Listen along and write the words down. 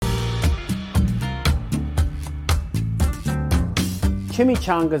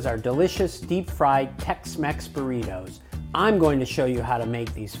Chimichangas are delicious deep-fried Tex-Mex burritos. I'm going to show you how to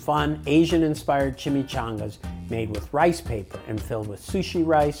make these fun Asian-inspired chimichangas made with rice paper and filled with sushi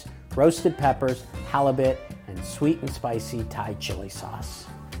rice, roasted peppers, halibut, and sweet and spicy Thai chili sauce.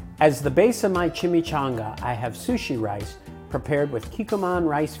 As the base of my chimichanga, I have sushi rice prepared with kikkoman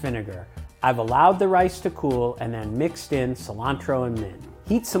rice vinegar. I've allowed the rice to cool and then mixed in cilantro and mint.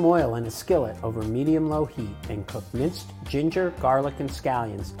 Heat some oil in a skillet over medium-low heat and cook minced ginger, garlic, and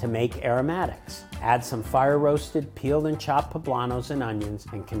scallions to make aromatics. Add some fire-roasted, peeled and chopped poblanos and onions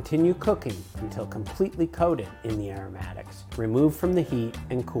and continue cooking until completely coated in the aromatics. Remove from the heat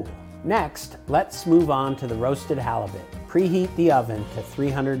and cool. Next, let's move on to the roasted halibut. Preheat the oven to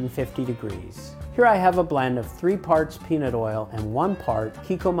 350 degrees. Here I have a blend of 3 parts peanut oil and 1 part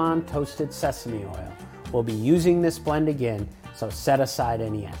kikkoman toasted sesame oil. We'll be using this blend again, so set aside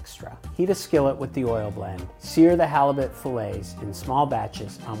any extra. Heat a skillet with the oil blend. Sear the halibut fillets in small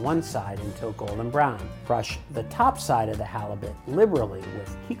batches on one side until golden brown. Brush the top side of the halibut liberally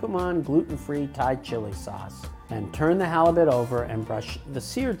with kikkoman gluten-free Thai chili sauce. Then turn the halibut over and brush the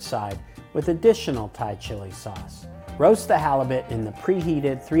seared side with additional Thai chili sauce. Roast the halibut in the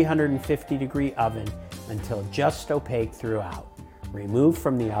preheated 350-degree oven until just opaque throughout. Remove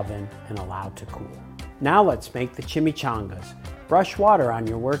from the oven and allow to cool. Now let's make the chimichangas. Brush water on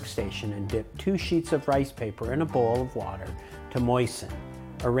your workstation and dip 2 sheets of rice paper in a bowl of water to moisten.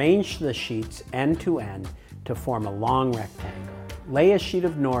 Arrange the sheets end to end to form a long rectangle. Lay a sheet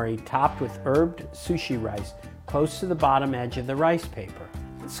of nori topped with herbed sushi rice close to the bottom edge of the rice paper.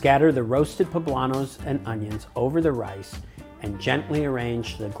 Scatter the roasted poblanos and onions over the rice and gently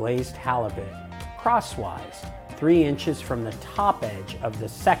arrange the glazed halibut crosswise, 3 inches from the top edge of the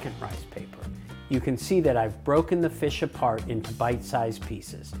second rice paper. You can see that I've broken the fish apart into bite-sized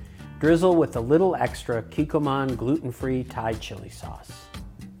pieces. Drizzle with a little extra kikkoman gluten-free Thai chili sauce.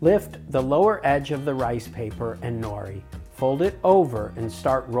 Lift the lower edge of the rice paper and nori, fold it over and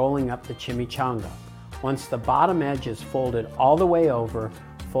start rolling up the chimichanga. Once the bottom edge is folded all the way over,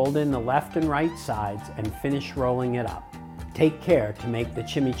 fold in the left and right sides and finish rolling it up. Take care to make the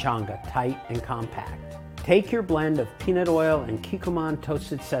chimichanga tight and compact. Take your blend of peanut oil and kikkoman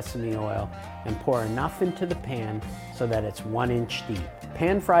toasted sesame oil and pour enough into the pan so that it's 1 inch deep.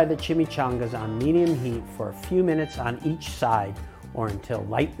 Pan fry the chimichangas on medium heat for a few minutes on each side or until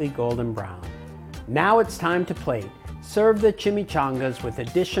lightly golden brown. Now it's time to plate. Serve the chimichangas with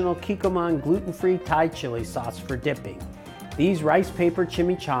additional kikkoman gluten-free Thai chili sauce for dipping. These rice paper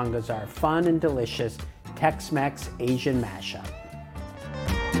chimichangas are fun and delicious Tex-Mex Asian mashup.